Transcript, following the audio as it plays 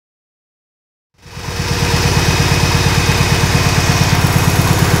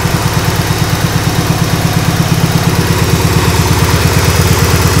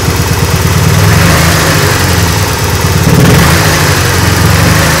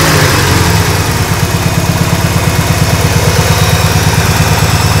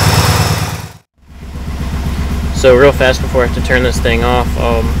So real fast before I have to turn this thing off,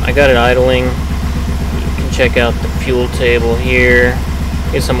 I got it idling. You can check out the fuel table here.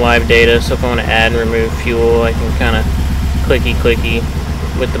 Get some live data. So if I want to add and remove fuel, I can kind of clicky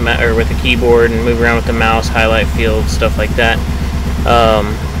with the keyboard and move around with the mouse, highlight fields, stuff like that.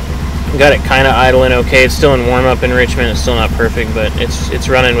 Got it kind of idling okay. It's still in warm-up enrichment. It's still not perfect, but it's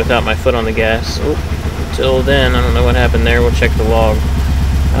running without my foot on the gas. Until then, I don't know what happened there. We'll check the log.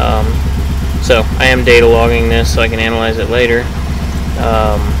 So I am data logging this so I can analyze it later.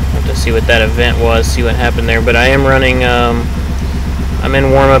 Have to see what that event was, see what happened there. But I am running. I'm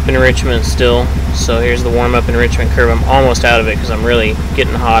in warm-up enrichment still. So here's the warm-up enrichment curve. I'm almost out of it because I'm really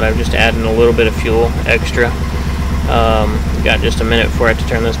getting hot. I'm just adding a little bit of fuel extra. Got just a minute before I have to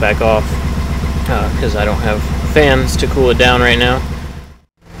turn this back off because I don't have fans to cool it down right now.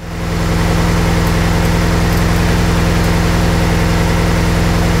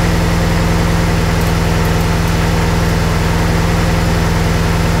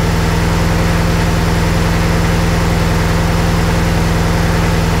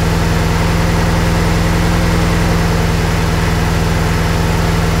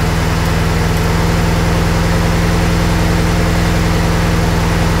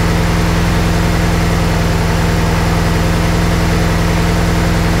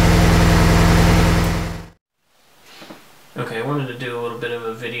 Okay, I wanted to do a little bit of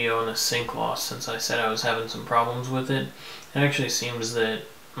a video on the sync loss since I said I was having some problems with it. It actually seems that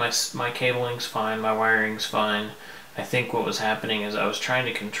my cabling's fine, my wiring's fine. I think what was happening is I was trying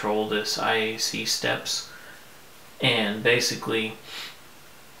to control this IAC steps, and basically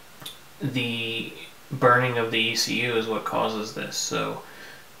the burning of the ECU is what causes this. So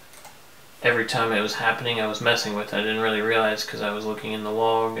every time it was happening I was messing with it. I didn't really realize because I was looking in the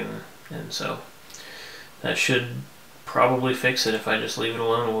log, and so that should probably fix it if I just leave it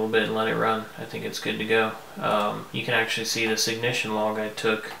alone a little bit and let it run. I think it's good to go. You can actually see this ignition log I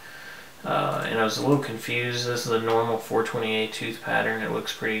took, and I was a little confused. This is a normal 420A tooth pattern. It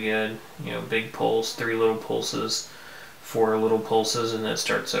looks pretty good. You know, big pulse, 3 little pulses, 4 little pulses, and then it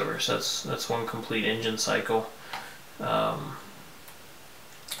starts over. So that's one complete engine cycle. If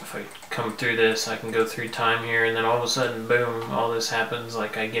I come through this, I can go through time here, and then all of a sudden, boom, all this happens.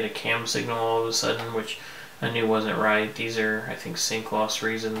 Like I get a cam signal all of a sudden, which I knew wasn't right. These are, I think, sync loss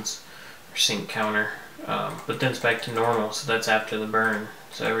reasons, or sync counter. But then it's back to normal, so that's after the burn.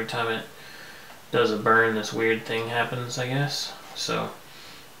 So every time it does a burn, this weird thing happens, I guess. So,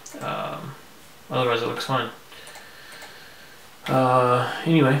 otherwise it looks fine.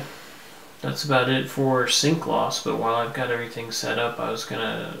 Anyway, that's about it for sync loss, but while I've got everything set up, I was going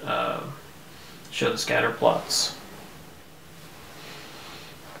to show the scatter plots.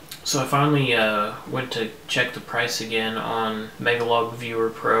 So I finally went to check the price again on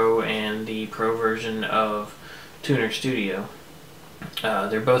MegalogViewer Pro and the Pro version of TunerStudio.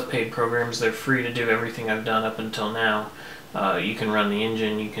 They're both paid programs. They're free to do everything I've done up until now. You can run the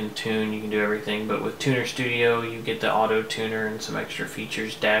engine, you can tune, you can do everything, but with TunerStudio you get the auto tuner and some extra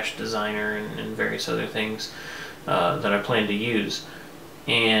features, dash designer and various other things that I plan to use.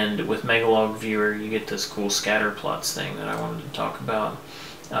 And with MegalogViewer you get this cool scatter plots thing that I wanted to talk about.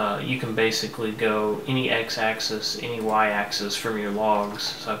 You can basically go any x-axis, any y-axis from your logs.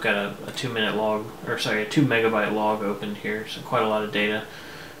 So I've got a 2 minute log, or sorry, a 2 megabyte log opened here, so quite a lot of data.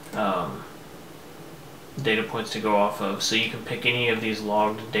 Data points to go off of. So you can pick any of these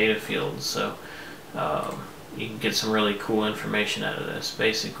logged data fields. So you can get some really cool information out of this.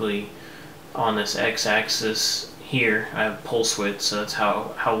 Basically, on this x-axis here, I have pulse width, so that's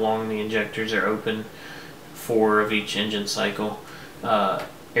how long the injectors are open, 4 of each engine cycle.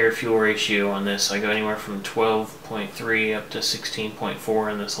 Air-fuel ratio on this, so I go anywhere from 12.3 up to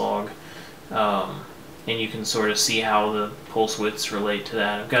 16.4 in this log, and you can sort of see how the pulse widths relate to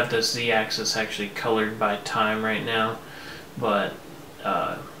that. I've got this z-axis actually colored by time right now, but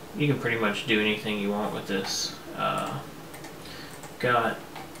you can pretty much do anything you want with this.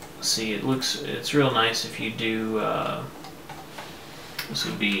 See, it's real nice if you do, this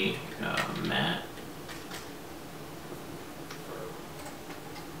would be matte.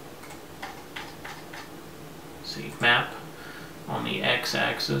 See, map on the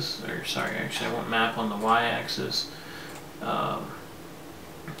x-axis, or sorry, actually I want map on the y-axis, RPM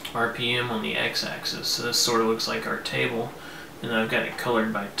on the x-axis. So this sort of looks like our table, and then I've got it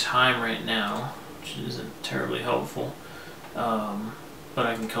colored by time right now, which isn't terribly helpful, but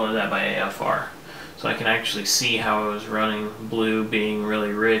I can color that by AFR. So I can actually see how it was running, blue being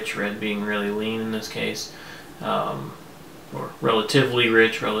really rich, red being really lean in this case. Or relatively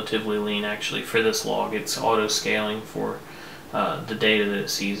rich, relatively lean. Actually, for this log, it's auto scaling for the data that it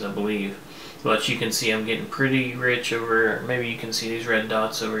sees, I believe. But you can see I'm getting pretty rich over, maybe you can see these red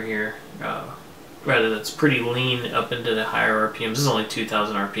dots over here. Rather, that's pretty lean up into the higher RPMs. This is only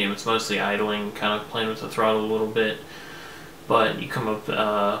 2,000 RPM. It's mostly idling, kind of playing with the throttle a little bit. But you come up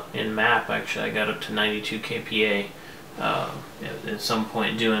in map, actually, I got up to 92 kPa at some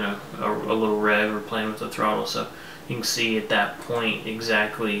point doing a little rev or playing with the throttle. So you can see at that point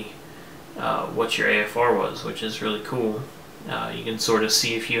exactly what your AFR was, which is really cool. You can sort of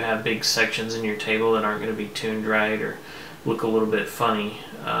see if you have big sections in your table that aren't going to be tuned right or look a little bit funny.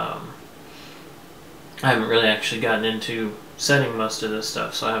 I haven't really actually gotten into setting most of this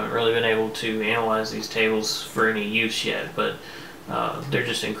stuff, so I haven't really been able to analyze these tables for any use yet, but they're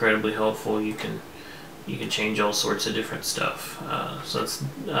just incredibly helpful. You can change all sorts of different stuff. So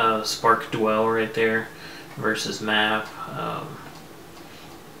that's spark dwell right there versus map. I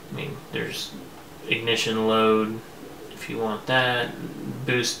mean, there's ignition load if you want that,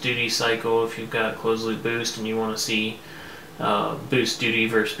 boost duty cycle if you've got closed loop boost and you want to see boost duty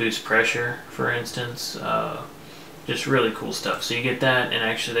versus boost pressure, for instance. Just really cool stuff. So you get that, and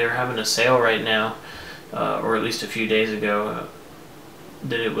actually they're having a sale right now, or at least a few days ago,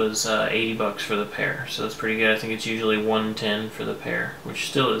 that it was 80 bucks for the pair. So that's pretty good. I think it's usually 110 for the pair, which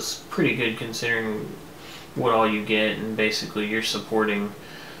still is pretty good considering what all you get, and basically you're supporting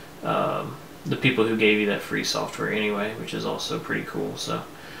the people who gave you that free software anyway, which is also pretty cool. So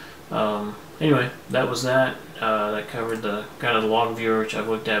anyway, that was that. That covered the kind of the log viewer, which I've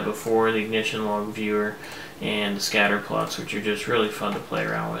looked at before, the ignition log viewer, and the scatter plots, which are just really fun to play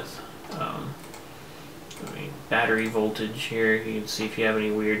around with. I mean, battery voltage here, you can see if you have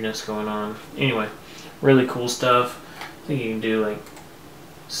any weirdness going on. Anyway, really cool stuff. I think you can do like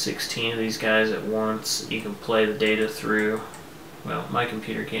 16 of these guys at once. You can play the data through. Well, my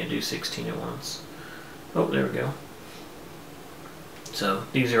computer can't do 16 at once. Oh, there we go. So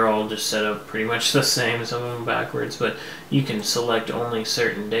these are all just set up pretty much the same, some of them backwards, but you can select only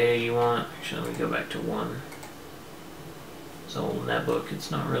certain data you want. Actually, let me go back to one. So in that book, it's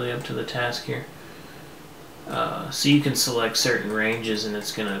not really up to the task here. So you can select certain ranges, and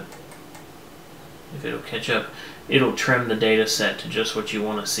it's gonna, if it'll catch up, it'll trim the data set to just what you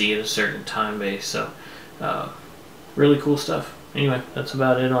want to see at a certain time base. So really cool stuff. Anyway, that's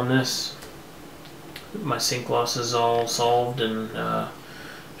about it on this. My sync loss is all solved, and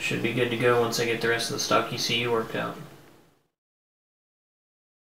should be good to go once I get the rest of the stock ECU worked out.